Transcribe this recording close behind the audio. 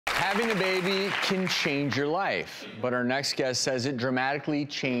Having a baby can change your life, but our next guest says it dramatically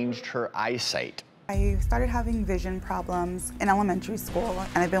changed her eyesight. I started having vision problems in elementary school,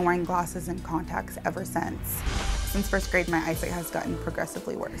 and I've been wearing glasses and contacts ever since. Since first grade, my eyesight has gotten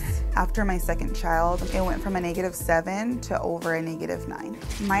progressively worse. After my second child, it went from a -7 to over a -9.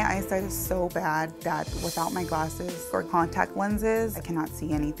 My eyesight is so bad that without my glasses or contact lenses, I cannot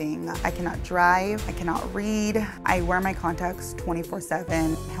see anything. I cannot drive, I cannot read. I wear my contacts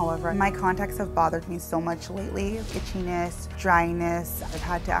 24/7. However, my contacts have bothered me so much lately. Itchiness, dryness. I've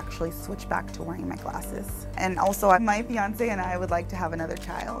had to actually switch back to wearing my glasses. And also, my fiance and I would like to have another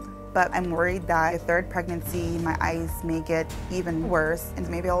child. But I'm worried that a third pregnancy, my eyes may get even worse and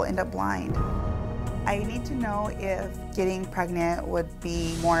maybe I'll end up blind. I need to know if getting pregnant would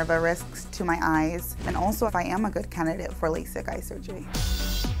be more of a risk to my eyes, and also if I am a good candidate for LASIK eye surgery.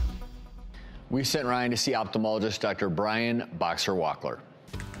 We sent Ryan to see ophthalmologist Dr. Brian Wachler.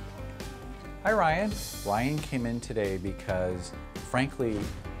 Hi, Ryan. Ryan came in today because, frankly,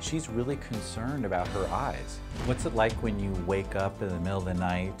 she's really concerned about her eyes. What's it like when you wake up in the middle of the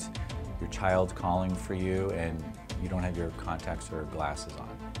night, your child's calling for you, and you don't have your contacts or glasses on?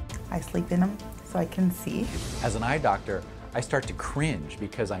 I sleep in them so I can see. As an eye doctor, I start to cringe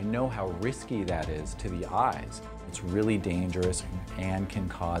because I know how risky that is to the eyes. It's really dangerous and can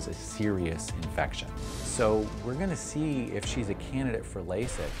cause a serious infection. So we're gonna see if she's a candidate for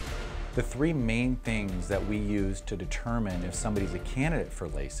LASIK. The three main things that we use to determine if somebody's a candidate for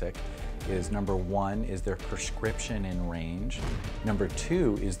LASIK is, number one, is their prescription in range. Number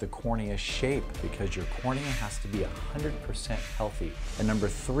two is the cornea shape, because your cornea has to be 100% healthy. And number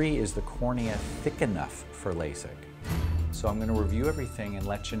three is the cornea thick enough for LASIK. So I'm going to review everything and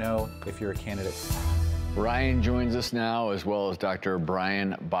let you know if you're a candidate. Ryan joins us now, as well as Dr.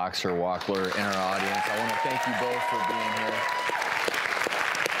 Brian Wachler in our audience. I want to thank you both for being here.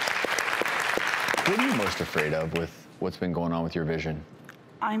 What are you most afraid of with what's been going on with your vision?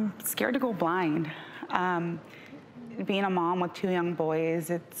 I'm scared to go blind. Being a mom with 2 young boys,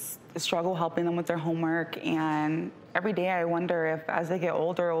 it's a struggle helping them with their homework, and every day I wonder if, as they get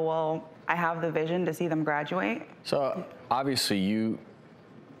older, will I have the vision to see them graduate? So obviously you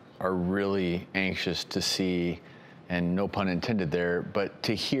are really anxious to see, and no pun intended there, but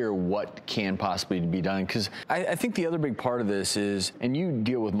to hear what can possibly be done. Because I think the other big part of this is, and you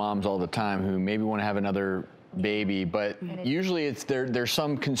deal with moms all the time who maybe want to have another baby, but usually it's there's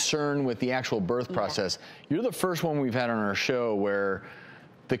some concern with the actual birth process. You're the first one we've had on our show where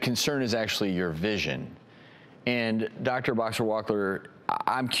the concern is actually your vision. And Dr. Wachler,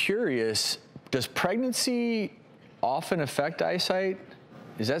 I'm curious, does pregnancy often affect eyesight?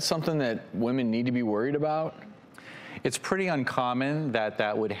 Is that something that women need to be worried about? It's pretty uncommon that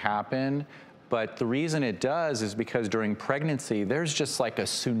that would happen, but the reason it does is because during pregnancy, there's just like a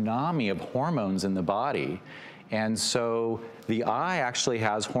tsunami of hormones in the body. And so the eye actually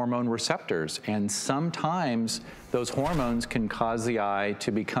has hormone receptors, and sometimes those hormones can cause the eye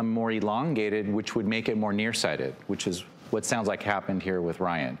to become more elongated, which would make it more nearsighted, which is what sounds like happened here with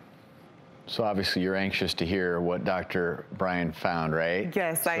Ryan. So obviously you're anxious to hear what Dr. Brian found, right?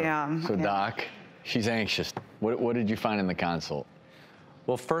 Yes, I am. So Doc, she's anxious. What did you find in the consult?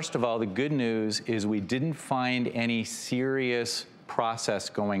 Well, first of all, the good news is we didn't find any serious process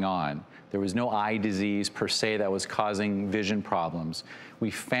going on. There was no eye disease per se that was causing vision problems.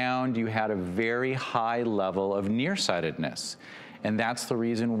 We found you had a very high level of nearsightedness. And that's the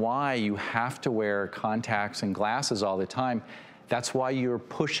reason why you have to wear contacts and glasses all the time. That's why you're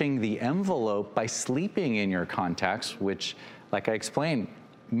pushing the envelope by sleeping in your contacts, which, like I explained,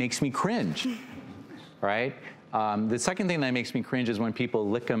 makes me cringe, right? The second thing that makes me cringe is when people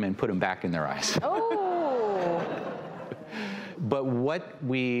lick them and put them back in their eyes. Oh! But what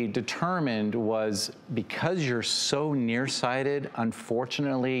we determined was, because you're so nearsighted,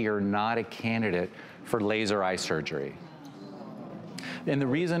 unfortunately, you're not a candidate for laser eye surgery. And the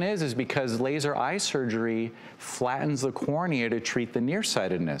reason is because laser eye surgery flattens the cornea to treat the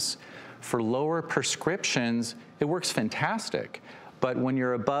nearsightedness. For lower prescriptions, it works fantastic. But when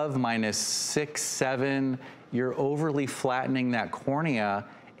you're above -6, 7, you're overly flattening that cornea,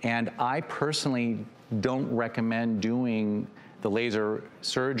 and I personally don't recommend doing the laser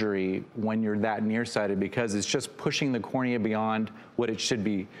surgery when you're that nearsighted, because it's just pushing the cornea beyond what it should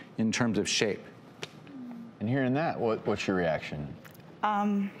be in terms of shape. And hearing that, what's your reaction?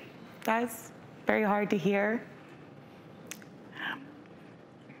 That's very hard to hear.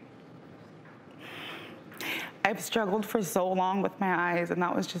 I've struggled for so long with my eyes, and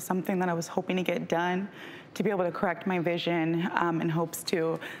that was just something that I was hoping to get done to be able to correct my vision in hopes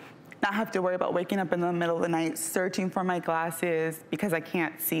to not have to worry about waking up in the middle of the night searching for my glasses because I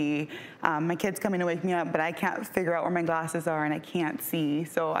can't see. My kid's coming to wake me up, but I can't figure out where my glasses are and I can't see.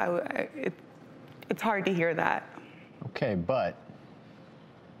 So it's hard to hear that. Okay, but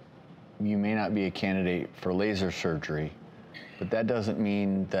you may not be a candidate for laser surgery, but that doesn't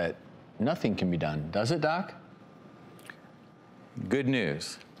mean that nothing can be done, does it, Doc? Good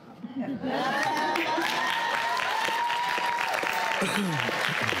news.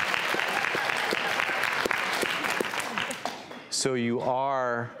 So you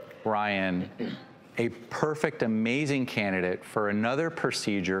are, Ryan, a perfect, amazing candidate for another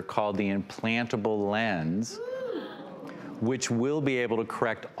procedure called the implantable lens, which will be able to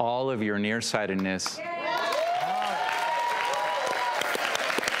correct all of your nearsightedness.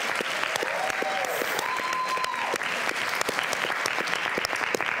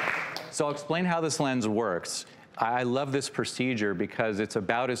 So I'll explain how this lens works. I love this procedure because it's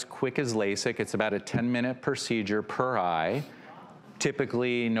about as quick as LASIK. It's about a 10-minute procedure per eye.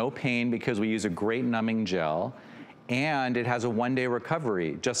 Typically no pain because we use a great numbing gel. And it has a one-day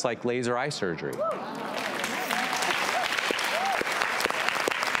recovery, just like laser eye surgery.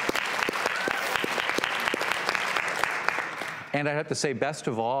 And I have to say, best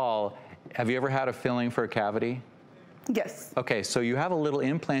of all, have you ever had a filling for a cavity? Yes. Okay, so you have a little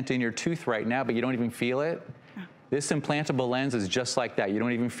implant in your tooth right now, but you don't even feel it. This implantable lens is just like that. You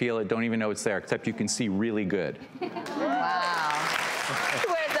don't even feel it, don't even know it's there, except you can see really good. Wow.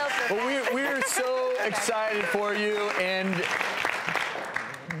 Well, we're so excited for you, and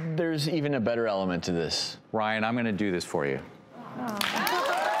there's even a better element to this. Ryan, I'm gonna do this for you. Oh.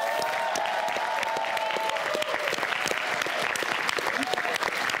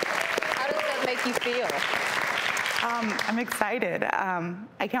 How does that make you feel? I'm excited.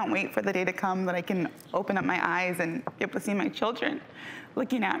 I can't wait for the day to come that I can open up my eyes and be able to see my children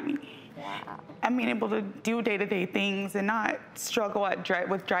looking at me. Wow. And being able to do day-to-day things and not struggle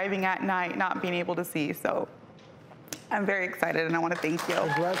with driving at night, not being able to see. So I'm very excited and I want to thank you.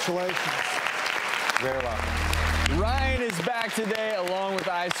 Congratulations. Very welcome. Ryan is back today along with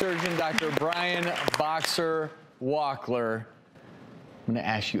eye surgeon Dr. Brian Boxer Wachler. I'm going to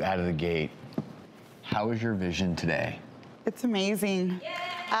ask you out of the gate, how is your vision today? It's amazing.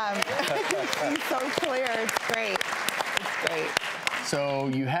 It's so clear. It's great. It's great. So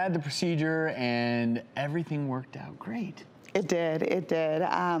you had the procedure and everything worked out great. It did. It did.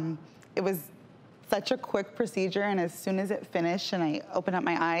 It was such a quick procedure, and as soon as it finished and I opened up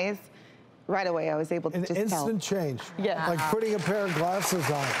my eyes, right away I was able to just tell. Instant change. Yeah. Like putting a pair of glasses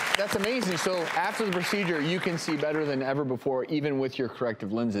on. That's amazing. So after the procedure, you can see better than ever before, even with your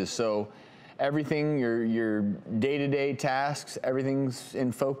corrective lenses. So everything, your day-to-day tasks, everything's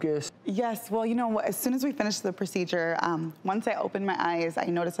in focus? Yes, well, you know, as soon as we finished the procedure, once I opened my eyes, I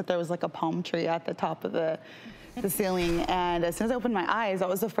noticed that there was like a palm tree at the top of the ceiling. And as soon as I opened my eyes, that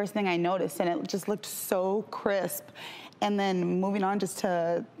was the first thing I noticed. And it just looked so crisp. And then moving on just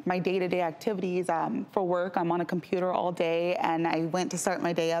to my day-to-day activities, for work, I'm on a computer all day, and I went to start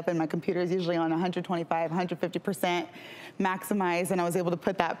my day up, and my computer is usually on 125, 150% maximized, and I was able to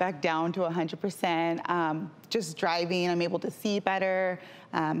put that back down to 100%. Just driving, I'm able to see better.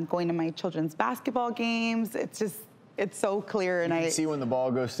 Going to my children's basketball games, it's so clear, and you can see when the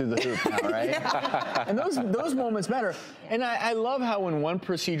ball goes through the hoop now, right? Yeah. And those moments matter. And I love how when one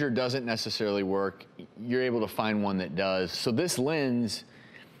procedure doesn't necessarily work, you're able to find one that does. So this lens,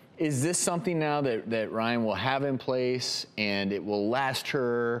 is this something now that Ryan will have in place and it will last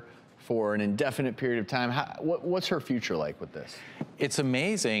her for an indefinite period of time? What's her future like with this? It's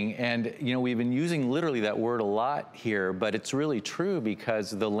amazing, and you know, we've been using literally that word a lot here, but it's really true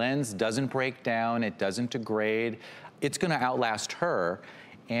because the lens doesn't break down, it doesn't degrade, it's gonna outlast her.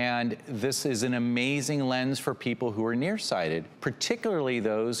 And this is an amazing lens for people who are nearsighted, particularly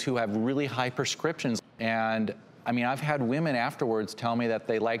those who have really high prescriptions. And I mean, I've had women afterwards tell me that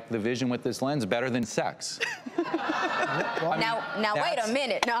they like the vision with this lens better than sex. Now wait a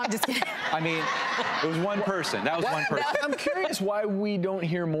minute. No, I'm just kidding. I mean, it was one person. That was one person. I'm curious why we don't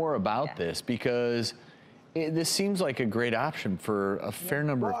hear more about this, because this seems like a great option for a fair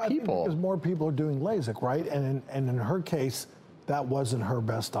number of people. Because more people are doing LASIK, right? And in her case, that wasn't her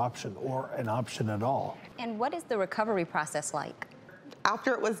best option or an option at all. And what is the recovery process like?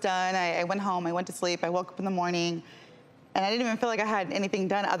 After it was done, I went home, I went to sleep, I woke up in the morning, and I didn't even feel like I had anything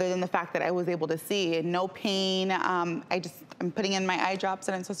done other than the fact that I was able to see. No pain. I'm putting in my eye drops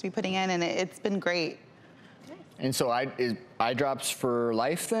that I'm supposed to be putting in, and it's been great. And so is eye drops for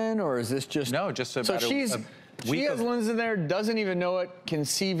life then, or is this just? No, just about so she has lenses in there, doesn't even know it, can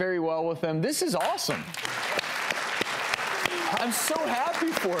see very well with them. This is awesome. I'm so happy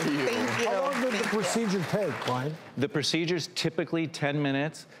for you. Thank you. How long did the procedure take, Ryan? The procedure's typically 10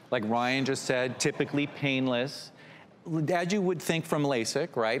 minutes, like Ryan just said, typically painless. As you would think from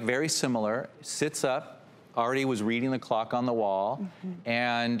LASIK, right? Very similar. Sits up, already was reading the clock on the wall.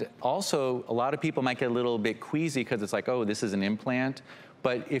 And also, a lot of people might get a little bit queasy because it's like, oh, this is an implant.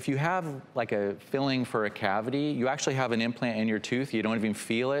 But if you have like a filling for a cavity, you actually have an implant in your tooth, you don't even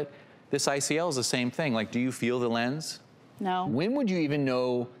feel it. This ICL is the same thing. Like, do you feel the lens? No. When would you even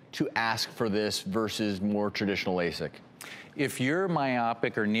know to ask for this versus more traditional LASIK? If you're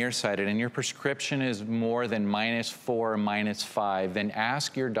myopic or nearsighted and your prescription is more than -4 or -5, then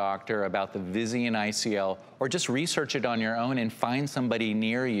ask your doctor about the Visian ICL or just research it on your own and find somebody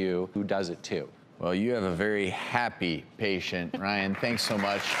near you who does it too. Well, you have a very happy patient. Ryan, thanks so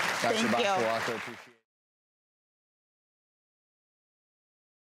much. Dr. Thank you. Wachler, appreciate it.